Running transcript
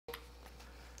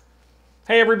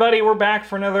Hey everybody, we're back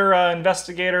for another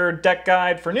investigator deck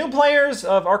guide for new players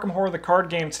of Arkham Horror the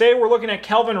card game. Today we're looking at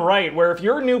Calvin Wright, where if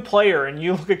you're a new player and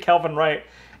you look at Calvin Wright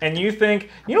and you think,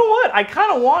 you know what, I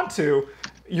kind of want to,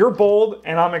 you're bold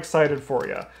and I'm excited for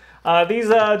you. These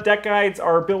deck guides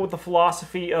are built with the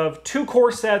philosophy of 2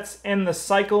 core sets and the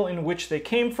cycle in which they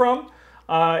came from.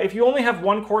 If you only have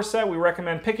 1 core set, we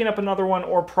recommend picking up another one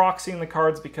or proxying the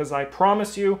cards because I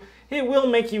promise you, it will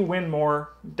make you win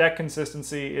more. Deck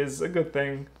consistency is a good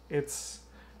thing. It's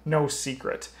no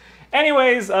secret.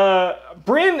 Anyways,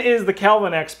 Bryn is the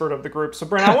Calvin expert of the group. So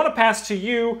Bryn, I want to pass to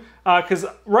you because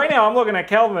right now I'm looking at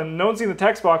Calvin, no one's seen the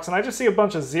text box, and I just see a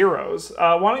bunch of zeros.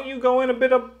 Why don't you go in a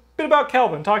bit about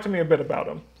Calvin? Talk to me a bit about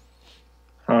him.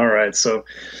 All right, so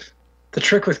the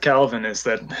trick with Calvin is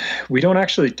that we don't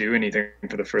actually do anything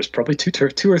for the first probably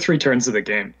two or three turns of the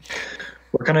game.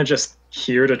 We're kind of just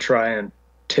here to try and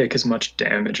take as much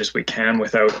damage as we can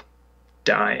without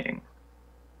dying.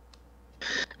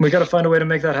 We got to find a way to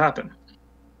make that happen.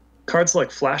 Cards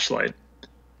like Flashlight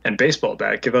and Baseball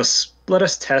Bat let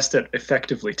us test it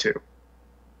effectively too,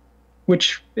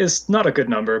 which is not a good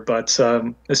number, but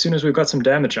as soon as we've got some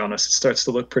damage on us, it starts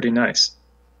to look pretty nice.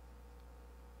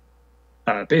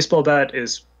 Baseball Bat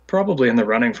is probably in the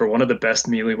running for one of the best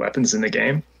melee weapons in the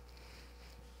game.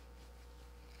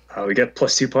 We get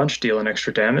 +2 punch, deal an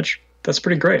extra damage. That's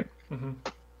pretty great. Mm-hmm.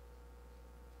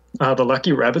 The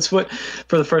Lucky Rabbit's Foot,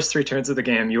 for the first 3 turns of the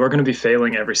game, you are going to be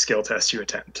failing every skill test you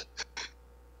attempt.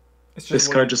 This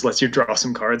card just lets you draw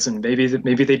some cards, and maybe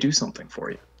they do something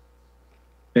for you.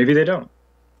 Maybe they don't.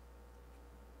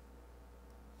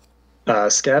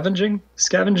 Scavenging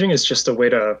is just a way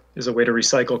to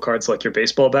recycle cards like your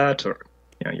Baseball Bat or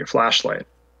your Flashlight,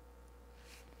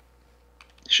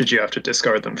 should you have to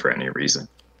discard them for any reason.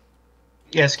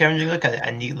 Yeah, Scavenging, look at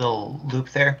a neat little loop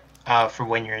there for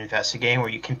when you're investigating, where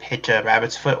you can pitch a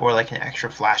Rabbit's Foot or like an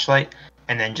extra Flashlight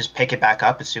and then just pick it back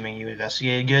up, assuming you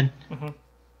investigated good. Mm-hmm.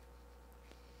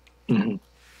 Mm-hmm.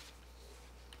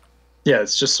 Yeah,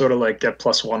 it's just sort of like get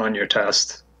 +1 on your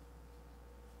test,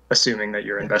 assuming that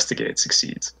your investigate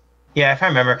succeeds. Yeah, if I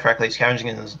remember correctly, Scavenging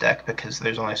in this deck because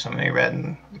there's only so many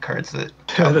red cards that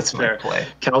that's fair. Play.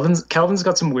 Calvin's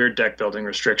got some weird deck building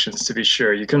restrictions, to be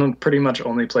sure. You can pretty much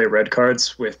only play red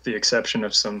cards, with the exception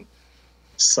of some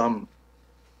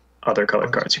other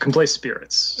colored cards. You can play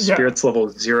Spirits. Yeah. Spirits level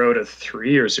 0 to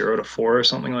 3 or 0 to 4 or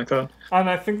something like that. And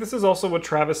I think this is also what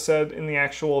Travis said in the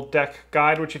actual deck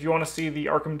guide, which if you want to see the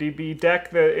Arkham DB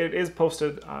deck, it is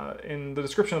posted in the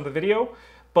description of the video.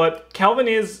 But Calvin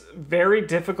is very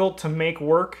difficult to make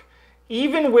work,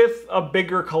 even with a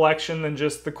bigger collection than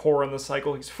just the core and the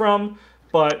cycle he's from.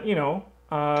 But,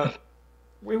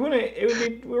 we're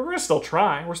gonna still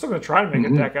try. We're still gonna try to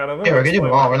make a deck out of him. Yeah, we're gonna do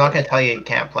them all. We're not gonna tell you you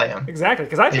can't play him. Exactly,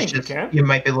 because I think you can. You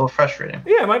might be a little frustrating.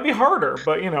 Yeah, it might be harder,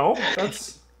 but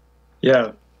that's.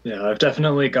 Yeah, I've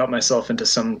definitely got myself into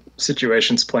some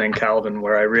situations playing Calvin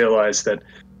where I realize that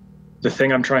the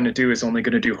thing I'm trying to do is only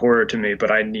going to do horror to me,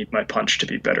 but I need my punch to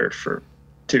be better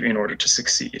in order to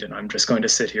succeed, and I'm just going to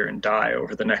sit here and die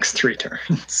over the next 3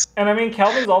 turns. And I mean,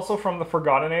 Calvin's also from the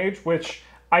Forgotten Age, which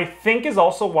I think is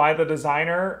also why the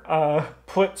designer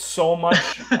put so much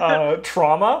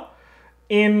trauma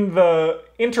in the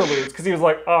interludes, because he was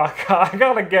like, oh God, I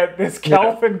gotta get this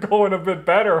Calvin going a bit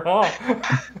better, huh?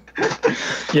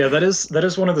 Yeah, that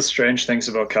is one of the strange things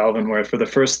about Calvin, where for the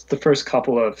first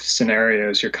couple of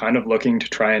scenarios, you're kind of looking to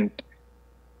try and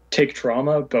take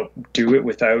trauma, but do it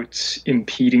without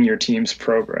impeding your team's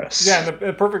progress. Yeah, and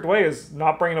the perfect way is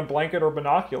not bringing a blanket or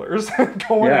binoculars.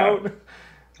 Going out.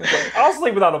 It's like, I'll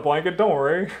sleep without a blanket, don't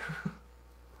worry.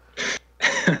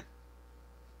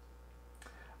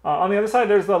 On the other side,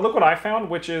 there's the Look What I Found,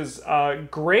 which is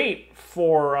great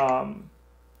for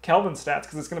Calvin stats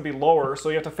because it's going to be lower, so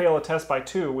you have to fail a test by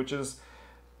 2, which is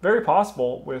very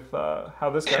possible with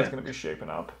how this guy's going to be shaping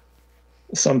up.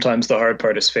 Sometimes the hard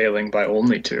part is failing by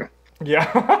only 2.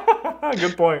 Yeah,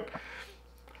 good point.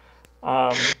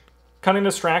 Cunning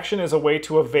Distraction is a way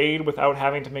to evade without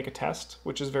having to make a test,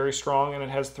 which is very strong, and it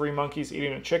has 3 monkeys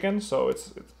eating a chicken, so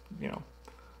it's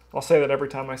I'll say that every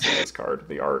time I see this card.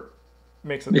 The art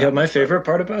makes it. Yeah, my favorite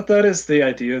part about that is the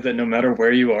idea that no matter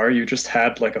where you are, you just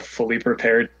had like a fully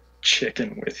prepared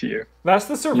chicken with you. That's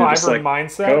the survivor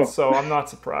mindset, so I'm not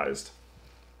surprised.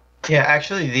 Yeah,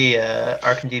 actually, the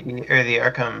Arkham DB or the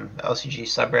Arkham LCG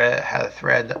subreddit had a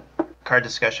thread card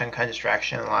discussion, kind of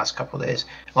distraction in the last couple of days.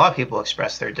 A lot of people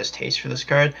expressed their distaste for this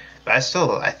card, but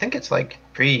I think it's like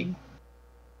pretty.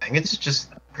 I think it's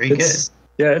just pretty good.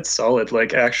 Yeah, it's solid.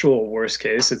 Like actual worst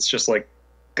case, it's just like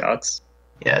guts.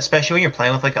 Yeah, especially when you're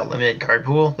playing with like a limited card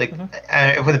pool. Like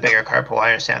with a bigger card pool,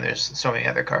 I understand there's so many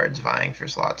other cards vying for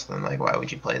slots. Then like, why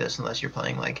would you play this unless you're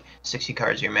playing like 60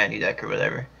 cards of your Mandy deck or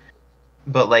whatever?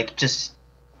 But like, just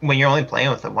when you're only playing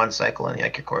with the one cycle and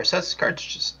like your core sets, cards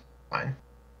just fine.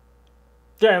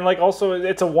 Yeah, and like also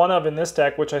it's a one of in this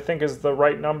deck, which I think is the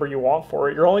right number you want for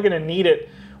it. You're only going to need it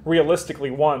realistically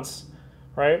once,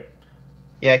 right?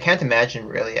 Yeah, I can't imagine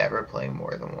really ever playing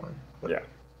more than one. Yeah.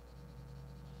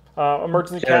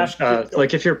 Emergency cash.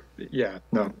 Like if you're,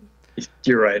 no,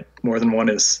 you're right. More than one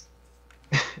is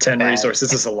 10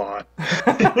 resources is a lot.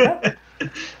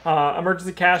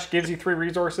 Emergency cash gives you 3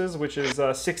 resources, which is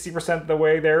 60% of the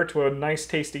way there to a nice,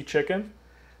 tasty chicken.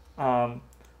 And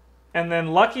then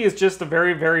lucky is just a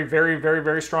very, very, very, very,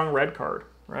 very strong red card,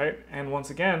 right? And once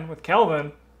again, with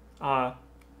Calvin,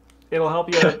 it'll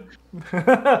help you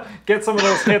get some of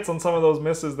those hits on some of those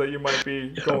misses that you might be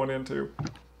going into.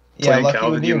 Playing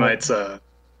Calvin, you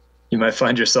might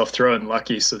find yourself throwing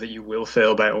lucky so that you will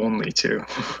fail by only 2.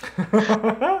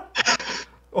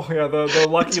 Oh yeah, the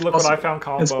lucky look what I found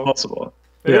combo. It's possible.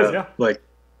 It is, yeah. Like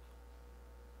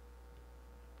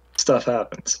stuff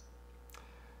happens.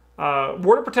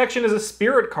 Ward of Protection is a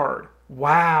spirit card.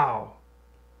 Wow.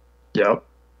 Yep.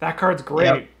 That card's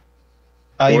great.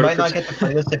 Yep. You might not get to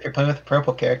play this if you're playing with a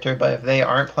purple character, but if they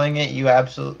aren't playing it, you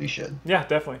absolutely should. Yeah,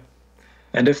 definitely.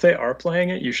 And if they are playing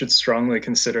it, you should strongly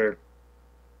consider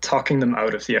talking them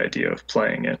out of the idea of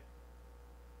playing it.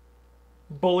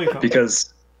 Bully them.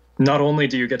 Because not only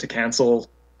do you get to cancel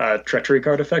a treachery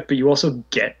card effect, but you also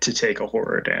get to take a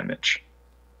horror damage.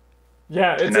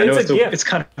 Yeah, it's a gift. It's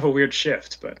kind of a weird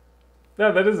shift, but...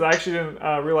 Yeah, that is. I actually didn't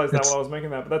realize that while I was making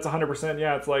that, but that's 100%.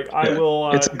 Yeah, it's like I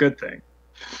will... it's a good thing.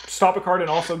 Stop a card and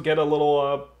also get a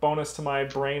little bonus to my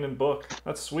brain and book.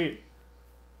 That's sweet.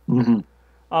 Mm-hmm.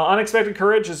 Unexpected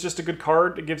Courage is just a good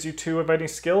card. It gives you 2 of any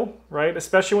skill, right?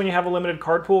 Especially when you have a limited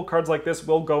card pool, cards like this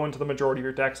will go into the majority of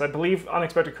your decks. I believe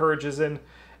Unexpected Courage is in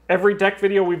every deck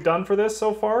video we've done for this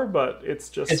so far, but it's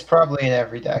just... It's probably in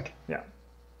every deck. Yeah.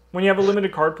 When you have a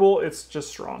limited card pool, it's just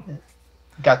strong.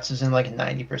 Guts is in like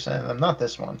 90% of them. Not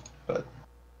this one, but...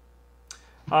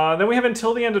 Then we have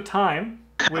Until the End of Time,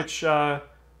 which...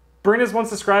 Bryn is once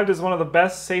described as one of the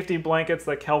best safety blankets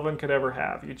that Calvin could ever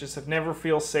have. You just never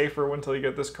feel safer until you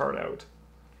get this card out.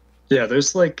 Yeah,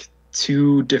 there's like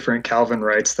 2 different Calvin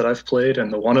Wrights that I've played,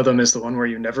 and the one of them is the one where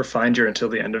you never find your Until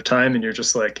the End of Time, and you're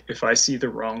just like, if I see the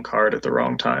wrong card at the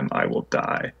wrong time, I will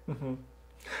die. Mm-hmm.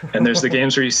 And there's the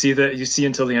games where you see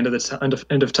Until the end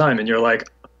of time, and you're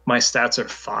like, my stats are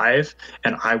 5,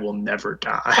 and I will never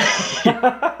die.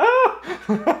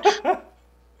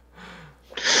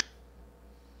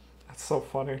 So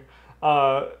funny.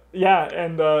 Yeah,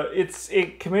 and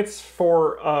it commits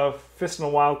for Fist and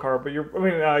a wild card, but you're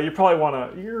gonna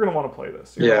want to play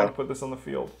this. You're gonna want to put this on the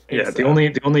field. Yeah, the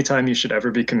only time you should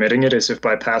ever be committing it is if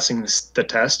by passing the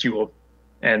test you will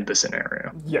end the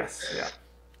scenario. Yes,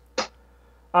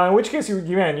 yeah. In which case,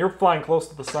 you're flying close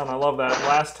to the sun. I love that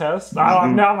last test.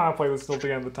 I'm not gonna play this till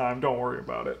the end of the time. Don't worry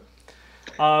about it.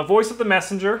 Voice of the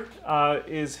Messenger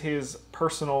is his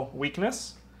personal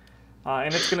weakness.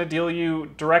 And it's going to deal you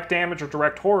direct damage or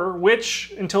direct horror,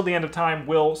 which, until the end of time,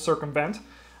 will circumvent,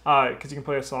 because you can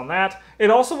play this on that. It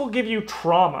also will give you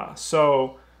trauma,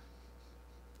 so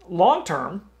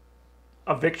long-term,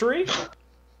 a victory?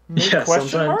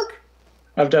 Question mark?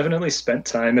 I've definitely spent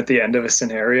time at the end of a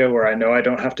scenario where I know I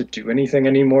don't have to do anything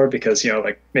anymore because,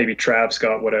 like maybe Trav's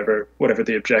got whatever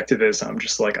the objective is. I'm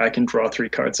just like, I can draw 3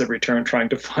 cards every turn trying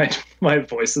to find my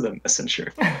Voice of the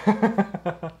Messenger.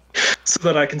 So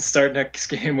that I can start next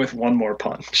game with 1 more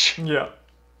punch. Yeah.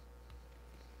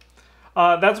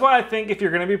 That's why I think if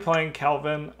you're going to be playing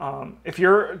Calvin, if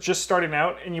you're just starting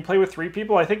out and you play with 3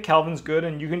 people, I think Calvin's good,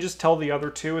 and you can just tell the other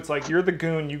 2. It's like, you're the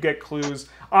goon, you get clues.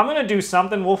 I'm going to do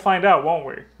something, we'll find out, won't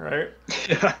we? Right?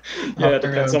 Yeah, it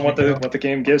depends on what the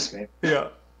game gives me. Yeah.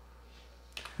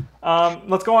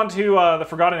 Let's go on to the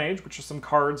Forgotten Age, which are some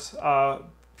cards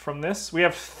from this. We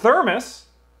have Thermos,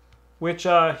 which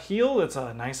heal. It's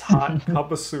a nice hot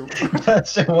cup of soup.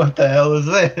 What the hell is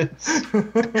this?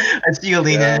 I see you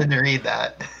lean in to read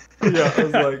that. Yeah, I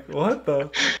was like, what the?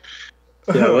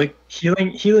 Yeah, like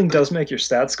healing does make your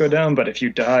stats go down, but if you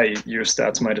die, your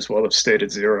stats might as well have stayed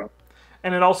at 0.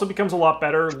 And it also becomes a lot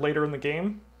better later in the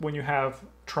game when you have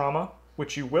trauma,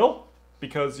 which you will,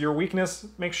 because your weakness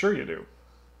makes sure you do.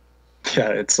 Yeah,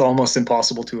 it's almost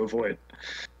impossible to avoid.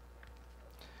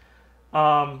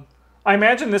 I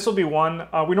imagine this will be one.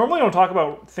 We normally don't talk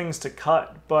about things to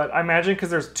cut, but I imagine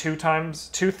because there's 2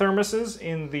 thermoses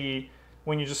in the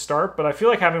when you just start. But I feel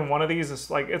like having one of these is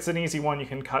like it's an easy one you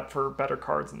can cut for better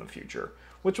cards in the future,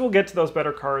 which we'll get to those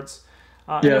better cards.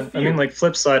 And a Yeah, I few. mean, like,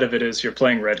 flip side of it is you're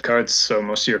playing red cards, so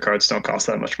most of your cards don't cost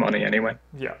that much money anyway.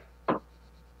 Yeah.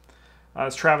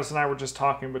 As Travis and I were just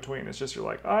talking between, it's just you're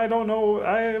like, I don't know,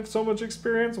 I have so much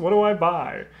experience, what do I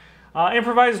buy?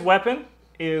 Improvised weapon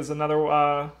is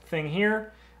another thing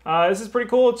here. This is pretty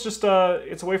cool. It's just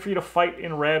it's a way for you to fight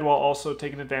in red while also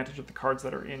taking advantage of the cards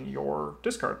that are in your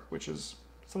discard, which is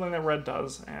something that red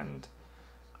does, and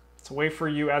it's a way for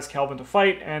you as Calvin to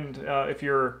fight, and if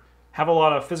you have a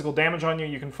lot of physical damage on you,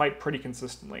 you can fight pretty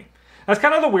consistently. That's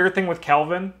kind of the weird thing with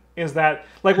Calvin, is that,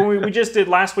 like when we just did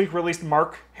last week, released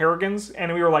Mark Harrigan's,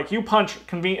 and we were like, you punch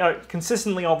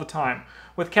consistently all the time.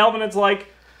 With Calvin, it's like,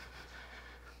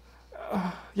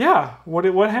 yeah, what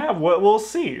we'll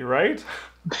see, right?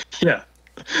 Yeah.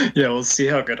 Yeah, we'll see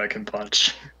how good I can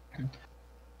punch.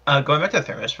 Going back to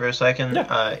Thermos for a second,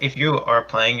 if you are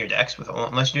playing your decks with,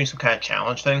 unless you're doing some kind of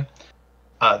challenge thing,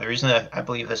 the reason that I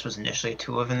believe this was initially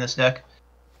 2 of in this deck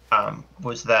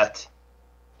was that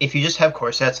if you just have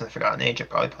core sets in the Forgotten Age, you're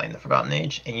probably playing the Forgotten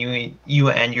Age, and you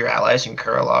and your allies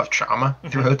incur a lot of trauma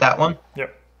throughout that one.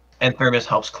 Yep. And Thermos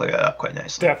helps clear that up quite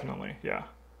nicely. Definitely, yeah.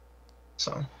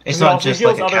 So it's not just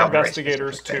like a other Calvin Wright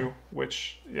investigators specific too, thing.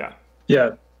 which, yeah.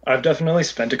 Yeah, I've definitely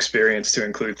spent experience to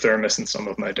include Thermos in some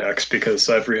of my decks because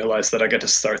I've realized that I get to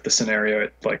start the scenario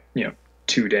at, like,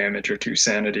 2 damage or 2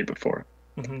 sanity before.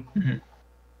 The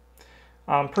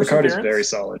card is very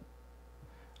solid.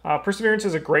 Perseverance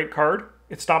is a great card.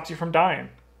 It stops you from dying.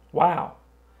 Wow.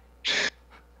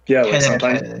 Yeah,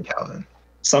 like Calvin.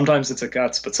 sometimes it's a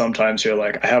guts, but sometimes you're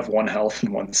like, I have 1 health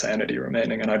and 1 sanity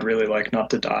remaining, and I'd really like not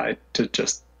to die to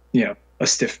just, a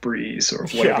stiff breeze or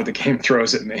whatever the game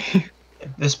throws at me.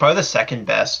 This is probably the second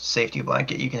best safety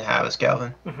blanket you can have as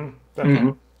Calvin.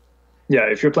 Yeah,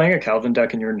 if you're playing a Calvin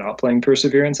deck and you're not playing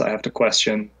Perseverance, I have to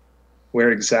question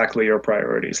where exactly your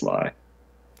priorities lie.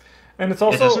 And it's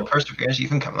also... Doesn't Perseverance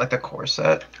even come like the core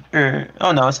set?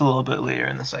 Oh no, it's a little bit later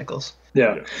in the cycles.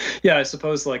 Yeah, I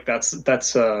suppose like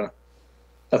that's a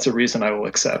reason I will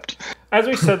accept. As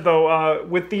we said, though,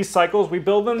 with these cycles, we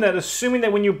build them that assuming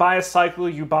that when you buy a cycle,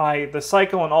 you buy the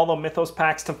cycle and all the Mythos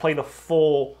packs to play the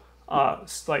full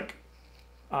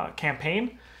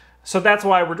campaign. So that's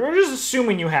why we're just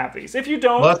assuming you have these. If you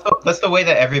don't... Well, that's the way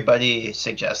that everybody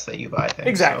suggests that you buy things.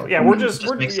 Exactly, so yeah, we're just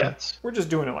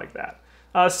doing it like that.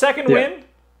 Second wind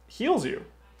heals you.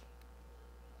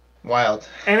 Wild.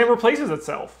 And it replaces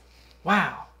itself.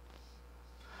 Wow.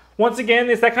 Once again,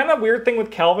 it's that kind of weird thing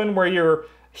with Calvin where your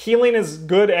healing is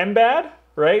good and bad,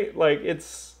 right? Like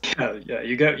it's... Yeah,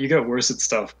 you get worse at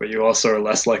stuff, but you also are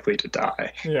less likely to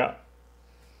die. Yeah.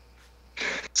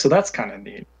 So that's kind of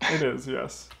neat. It is,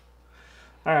 yes.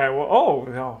 All right,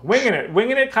 well, Winging It.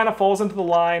 Winging It kind of falls into the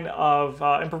line of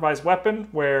Improvised Weapon,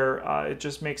 where it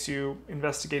just makes you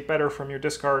investigate better from your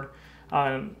discard.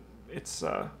 It's,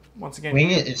 once again...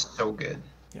 Winging It is so good.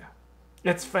 Yeah.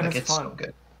 It's fun. So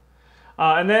good.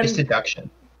 And then... It's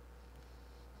deduction.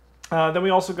 Then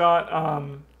we also got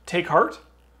Take Heart,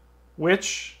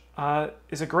 which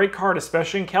is a great card,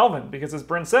 especially in Calvin, because as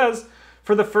Bryn says,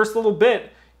 for the first little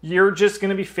bit, you're just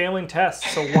going to be failing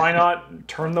tests, so why not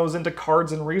turn those into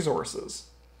cards and resources?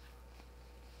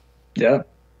 Yeah.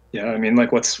 I mean,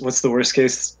 like, what's the worst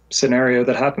case scenario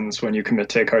that happens when you commit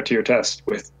Take Heart to your test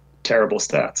with terrible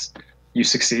stats? You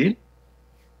succeed?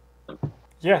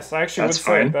 Yes, I actually that's would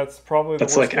fine. say that's probably the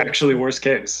that's worst like case. Actually worst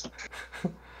case.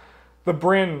 The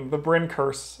Bryn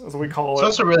curse, as we call it. It's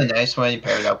also really nice when you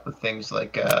pair it up with things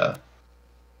like look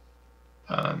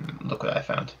what I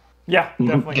found. Yeah,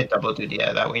 definitely. Get double duty.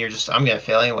 Yeah, that way you're just, I'm gonna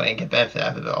fail anyway and get benefit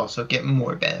out of it, but also get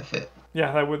more benefit.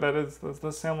 Yeah, that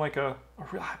does sound like a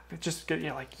real, just get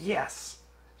like yes,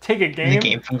 take a game. The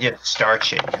game can get star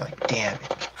shit. You're like, damn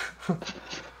it.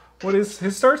 What is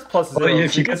his starts plus 0?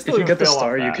 If you get the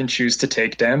star, you can choose to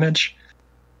take damage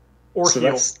or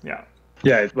heal.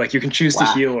 Yeah, like you can choose to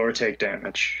heal or take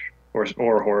damage or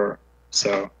horror.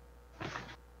 So.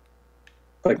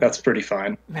 Like, that's pretty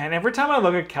fine. Man, every time I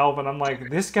look at Calvin, I'm like,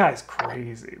 this guy's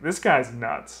crazy. This guy's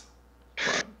nuts.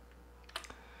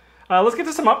 But, let's get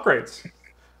to some upgrades.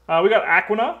 We got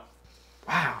Aquina.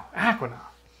 Wow, Aquina.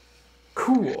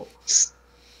 Cool.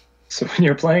 So when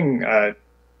you're playing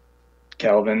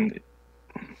Calvin,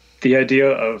 the idea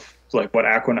of, like, what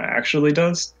Aquina actually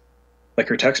does, like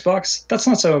her text box, that's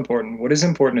not so important. What is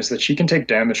important is that she can take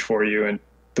damage for you, and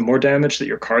the more damage that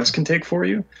your cards can take for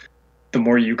you, the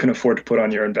more you can afford to put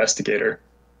on your investigator.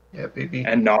 Yeah, baby.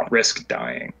 And not risk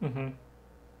dying. Mm-hmm.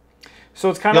 So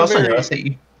it's kind of also notice that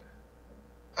you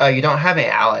don't have any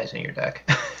allies in your deck.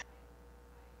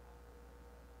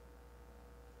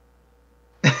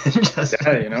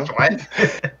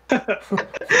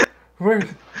 What?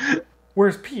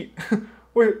 Where's Pete?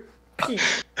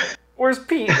 Pete. Where's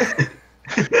Pete?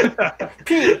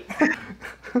 Pete.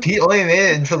 Pete only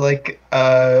made it into like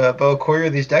about a quarter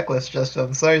of these deck lists. Just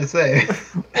I'm sorry to say.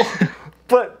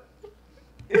 But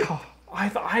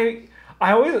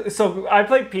I always I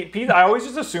play Pete. I always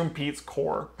just assume Pete's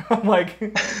core. I'm like,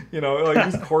 like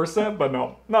he's core set, but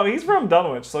no, he's from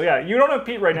Dunwich. So yeah, you don't have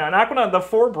Pete right now. And Aquanaut, the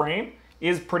 4 brain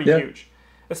is pretty huge,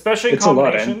 especially in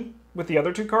combination with the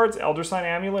other 2 cards, Elder Sign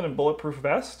Amulet and Bulletproof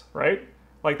Vest. Right,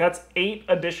 like that's 8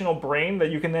 additional brain that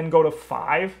you can then go to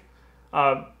 5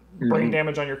 brain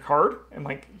damage on your card, and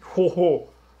like,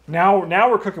 now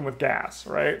we're cooking with gas,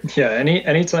 right? Yeah,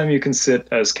 anytime you can sit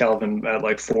as Calvin at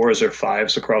like 4s or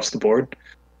 5s across the board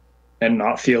and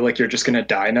not feel like you're just going to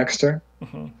die next turn,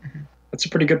 that's a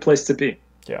pretty good place to be.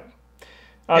 Yeah.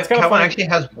 It's kind Calvin actually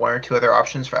has 1 or 2 other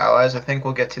options for allies I think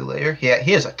we'll get to later. He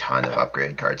has a ton of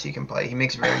upgrade cards he can play. He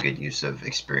makes very good use of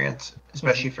experience,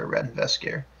 especially for Red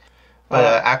Investigator.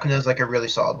 But Aquanaut is like a really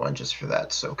solid one just for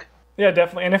that soak. Yeah,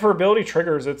 definitely. And if her ability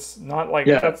triggers, it's not like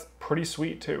that's pretty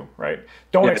sweet too, right?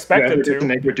 Don't expect it to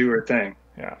make her do her thing.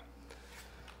 Yeah. All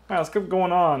right, let's keep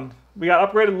going on. We got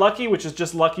upgraded Lucky, which is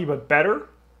just Lucky but better.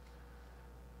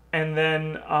 And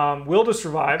then Will to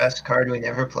Survive. Best card we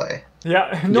never play.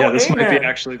 Yeah. This might be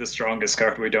actually the strongest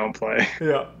card we don't play.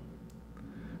 Yeah.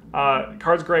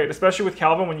 Card's great, especially with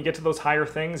Calvin. When you get to those higher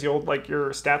things, your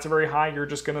stats are very high. You're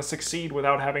just gonna succeed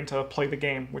without having to play the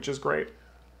game, which is great.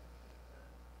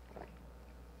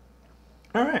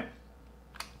 All right.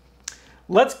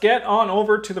 Let's get on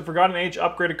over to the Forgotten Age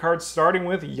upgraded cards, starting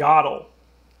with Yaddle.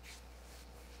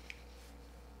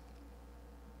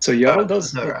 So Yaddle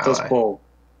does pull.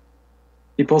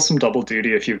 He pulls some double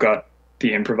duty if you've got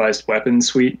the improvised weapon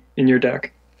suite in your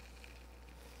deck,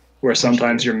 where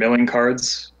sometimes you're milling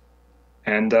cards,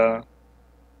 and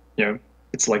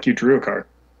it's like you drew a card.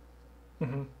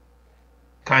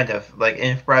 Kind of like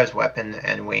improvised weapon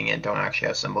and wing it don't actually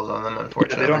have symbols on them,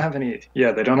 unfortunately. They don't have any.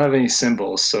 Yeah, they don't have any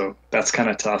symbols, so that's kind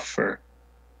of tough for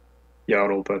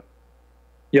Yaddle. But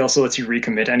he also lets you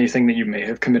recommit anything that you may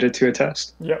have committed to a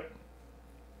test. Yep.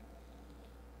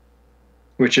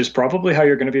 Which is probably how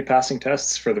you're going to be passing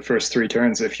tests for the first 3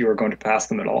 turns if you are going to pass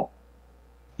them at all.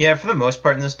 Yeah, for the most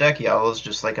part in this deck, Yaddle is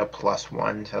just like a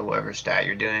 +1 to whatever stat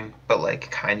you're doing, but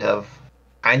like kind of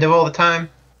all the time.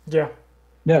 Yeah.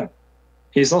 Yeah.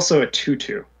 He's also a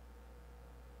 2/2.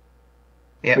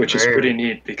 Yeah, which is pretty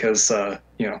neat because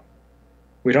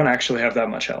we don't actually have that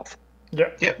much health. Yeah.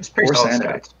 Yeah, it's pretty solid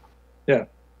stats. Yeah.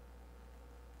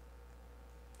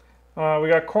 We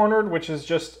got Cornered, which is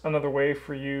just another way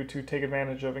for you to take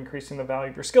advantage of increasing the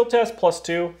value of your skill test.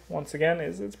 +2, once again,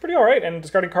 it's pretty all right. And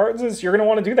discarding cards is you're going to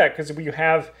want to do that because you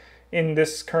have in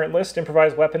this current list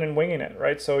improvised weapon and winging it,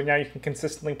 right? So now you can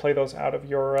consistently play those out of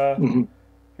your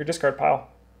discard pile.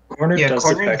 Cornered does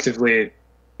effectively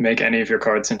make any of your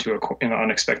cards into an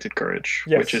unexpected courage,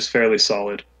 which is fairly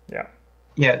solid. Yeah.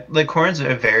 Yeah, like Cornered's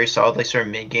a very solid like sort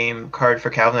of mid-game card for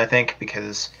Calvin, I think,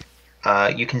 because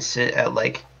you can sit at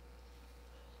like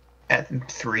at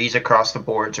 3s across the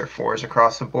boards or 4s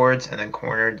across the boards, and then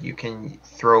Cornered you can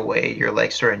throw away your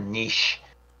like sort of niche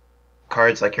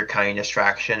cards like your Cunning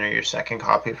Distraction or your second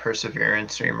copy of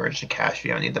Perseverance or your Emergent Cash if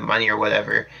you don't need the money or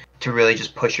whatever to really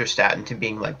just push your stat into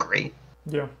being like great.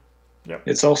 Yeah. Yep.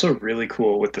 It's also really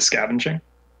cool with the scavenging.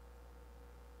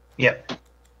 Yep.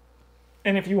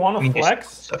 And if you want to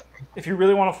flex, if you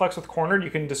really want to flex with Cornered,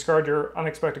 you can discard your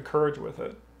Unexpected Courage with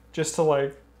it, just to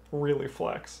like really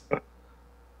flex.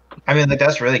 I mean, like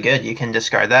that's really good. You can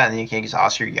discard that, and you can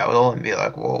exhaust your Yaddle and be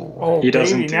like, "Whoa!" Oh, he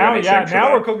doesn't do anything for now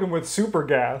that. we're cooking with super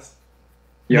gas.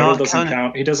 Yaddle doesn't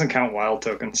count. He doesn't count wild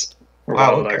tokens or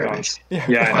wild icons. Yeah.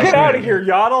 Get out of here,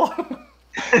 Yaddle.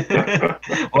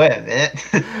 Wait a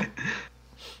minute.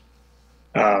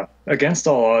 Against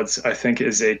All Odds, I think,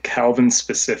 is a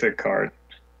Calvin-specific card.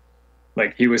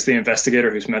 Like, he was the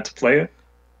investigator who's meant to play it.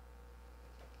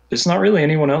 There's not really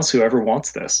anyone else who ever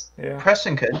wants this. Yeah.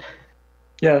 Preston could.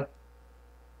 Yeah.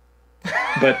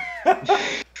 But,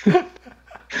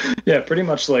 yeah, pretty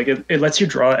much like it lets you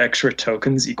draw extra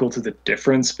tokens equal to the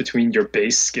difference between your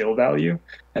base skill value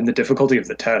and the difficulty of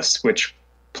the test, which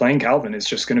playing Calvin is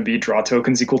just going to be draw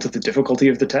tokens equal to the difficulty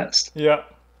of the test. Yeah.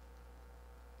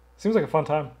 Seems like a fun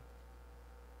time.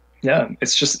 Yeah,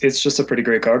 it's just a pretty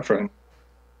great card for him.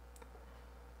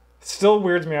 Still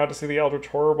weirds me out to see the Eldritch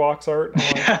Horror box art.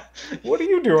 I'm like, what are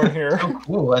you doing here? So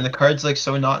cool, and the card's like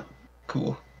so not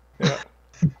cool. Yeah.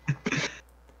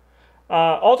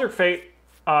 Alter Fate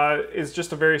is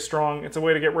just a very strong. It's a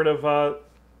way to get rid of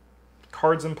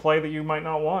cards in play that you might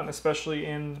not want, especially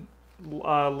in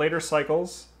later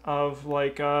cycles of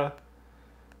like. I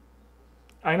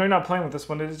know you're not playing with this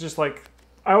one. It's just like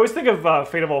I always think of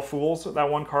Fate of All Fools, that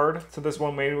one card. So this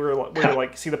one where you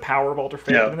like see the power of Alter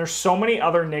Fate. Yeah. And there's so many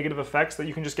other negative effects that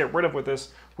you can just get rid of with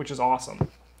this, which is awesome.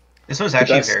 This one's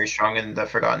actually very strong in the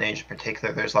Forgotten Age in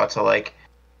particular. There's lots of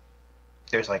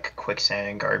there's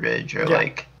quicksand garbage or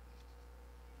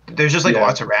there's just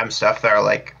lots of RAM stuff that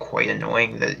are quite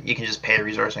annoying that you can just pay a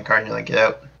resource and card and you're like, get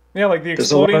out. Yeah, like the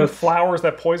exploding flowers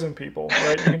that poison people,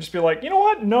 right? You can just be like, you know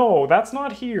what? No, that's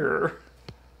not here.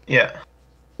 Yeah.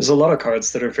 There's a lot of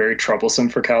cards that are very troublesome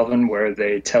for Calvin where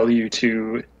they tell you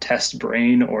to test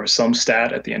Bryn or some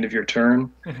stat at the end of your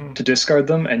turn to discard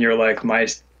them, and you're like, my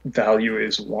value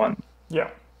is 1.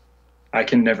 Yeah. I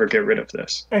can never get rid of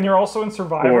this. And you're also in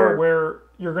Survivor where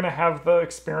you're going to have the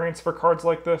experience for cards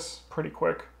like this pretty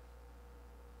quick.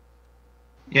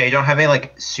 Yeah, you don't have any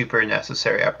super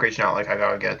necessary upgrades. You're not like, I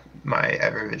gotta get my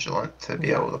Ever Vigilant to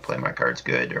be able to play my cards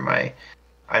good, or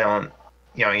I don't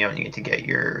need to get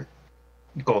your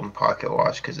Golden Pocket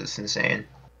Watch because it's insane.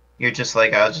 You're just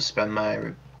like, I'll just spend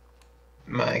my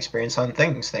experience on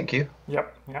things, thank you.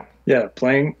 Yep. Yeah,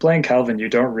 playing Calvin, you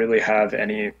don't really have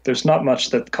any. There's not much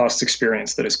that costs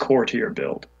experience that is core to your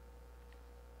build.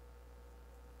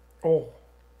 Oh,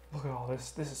 look at all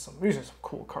this. These are some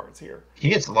cool cards here. He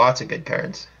gets lots of good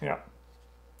cards. Yeah.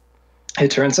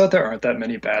 It turns out there aren't that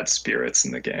many bad spirits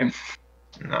in the game.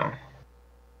 No.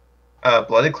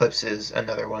 Blood Eclipse is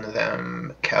another one of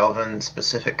them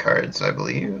Calvin-specific cards, I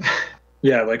believe.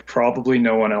 Yeah, probably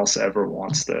no one else ever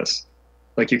wants this.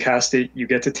 You cast it, you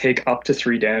get to take up to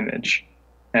 3 damage,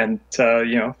 and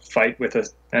fight with it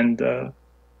and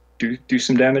do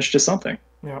some damage to something.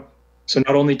 Yeah. So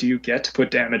not only do you get to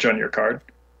put damage on your card,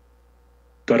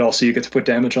 but also you get to put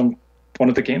damage on one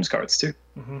of the game's cards too.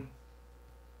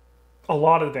 A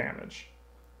lot of damage.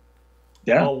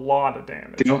 Yeah. A lot of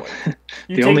damage.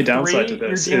 The only downside to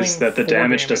this is that the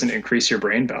damage doesn't increase your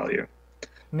brain value.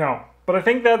 No, but I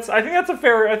think that's a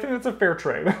fair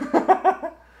trade.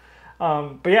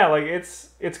 But yeah, it's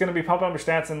going to be pumping up your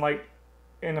stats, and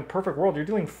in a perfect world, you're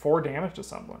dealing 4 damage to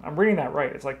someone. I'm reading that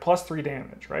right. It's plus 3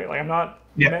 damage, right? I'm not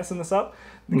messing this up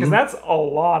because that's a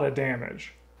lot of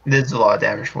damage. It's a lot of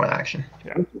damage for one action.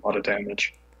 Yeah, a lot of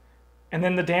damage. And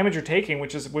then the damage you're taking,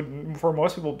 which would for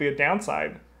most people be a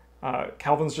downside.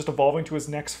 Calvin's just evolving to his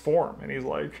next form, and he's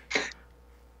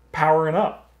powering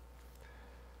up.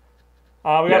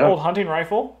 We got Old Hunting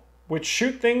Rifle, which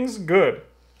shoot things good,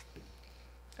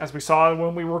 as we saw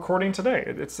when we were recording today.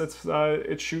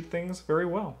 It shoot things very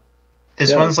well.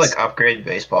 This one's upgrade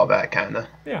baseball bat, kinda.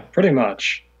 Yeah, pretty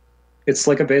much. It's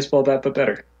like a baseball bat, but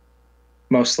better.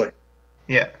 Mostly.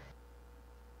 Yeah.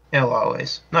 In a lot of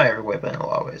ways. Not every way, but in a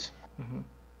lot of ways.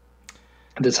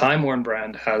 The Time Worn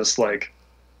brand has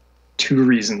 2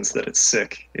 reasons that it's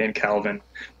sick in Calvin.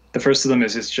 The first of them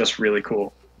is it's just really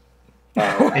cool.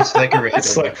 It's a really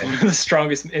it's one of the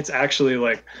strongest. It's actually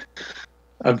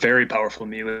a very powerful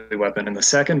melee weapon. And the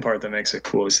second part that makes it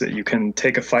cool is that you can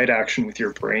take a fight action with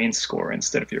your brain score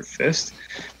instead of your fist,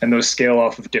 and those scale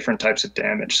off of different types of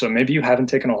damage. So maybe you haven't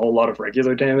taken a whole lot of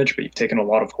regular damage, but you've taken a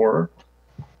lot of horror,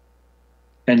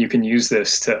 and you can use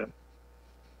this to,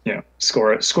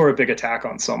 score a big attack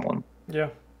on someone. Yeah.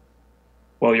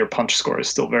 While your punch score is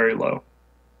still very low.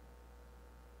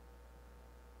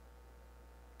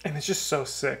 And it's just so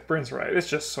sick. Bryn's right. It's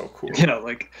just so cool.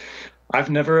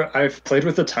 I've played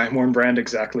with the Time Worn brand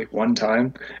exactly 1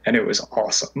 time, and it was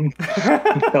awesome.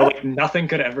 Nothing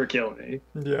could ever kill me.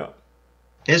 Yeah.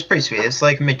 It's pretty sweet. It's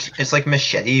like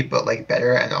Machete, but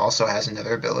better, and also has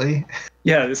another ability.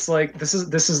 Yeah, this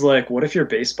is what if your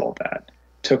baseball bat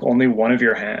took only one of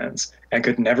your hands and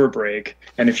could never break,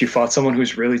 and if you fought someone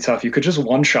who's really tough, you could just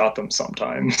one-shot them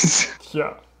sometimes.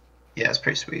 Yeah. Yeah, it's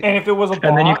pretty sweet. And if it was a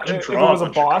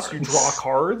boss, you draw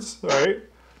cards, right?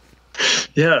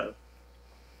 Yeah.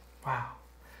 Wow.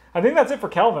 I think that's it for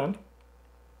Calvin.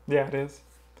 Yeah, it is.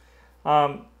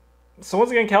 So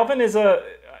once again, Calvin he's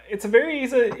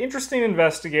an interesting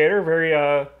investigator,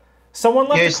 very someone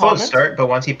left a comment. He's slow to start, but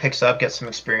once he picks up, gets some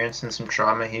experience and some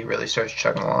trauma, he really starts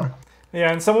chugging along. Yeah,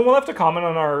 and someone will have to comment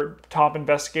on our top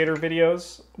investigator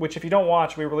videos, which if you don't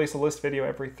watch, we release a list video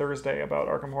every Thursday about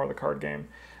Arkham Horror the card game.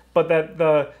 But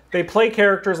they play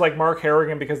characters like Mark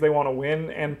Harrigan because they want to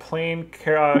win, and playing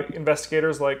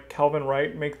investigators like Calvin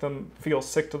Wright make them feel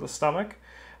sick to the stomach.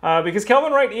 Because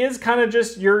Calvin Wright is kind of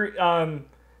just you're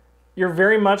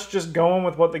very much just going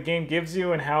with what the game gives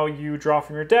you and how you draw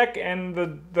from your deck and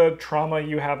the trauma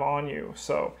you have on you.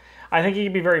 So I think he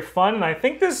can be very fun, and I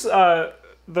think this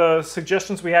the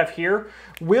suggestions we have here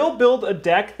will build a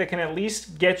deck that can at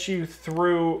least get you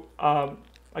through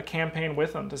a campaign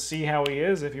with him to see how he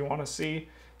is, if you want to see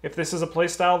if this is a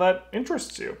playstyle that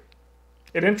interests you.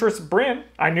 It interests Bryn.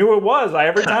 I knew it was.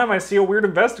 Every time I see a weird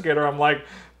investigator, I'm like,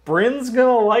 Bryn's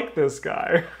gonna like this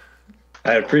guy.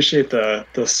 I appreciate the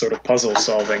sort of puzzle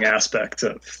solving aspect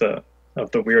of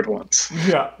the weird ones.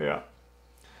 Yeah.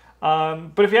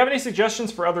 But if you have any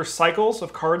suggestions for other cycles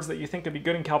of cards that you think could be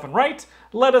good in Calvin Wright,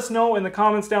 let us know in the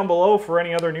comments down below for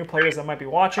any other new players that might be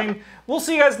watching. We'll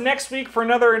see you guys next week for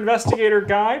another investigator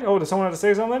guide. Oh, does someone have to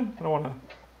say something? I don't want to.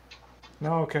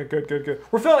 No, okay, good.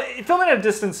 We're filming at a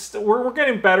distance. We're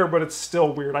getting better, but it's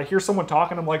still weird. I hear someone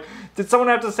talking. I'm like, did someone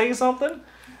have to say something?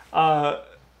 You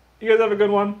guys have a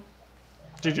good one.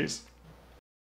 GG's.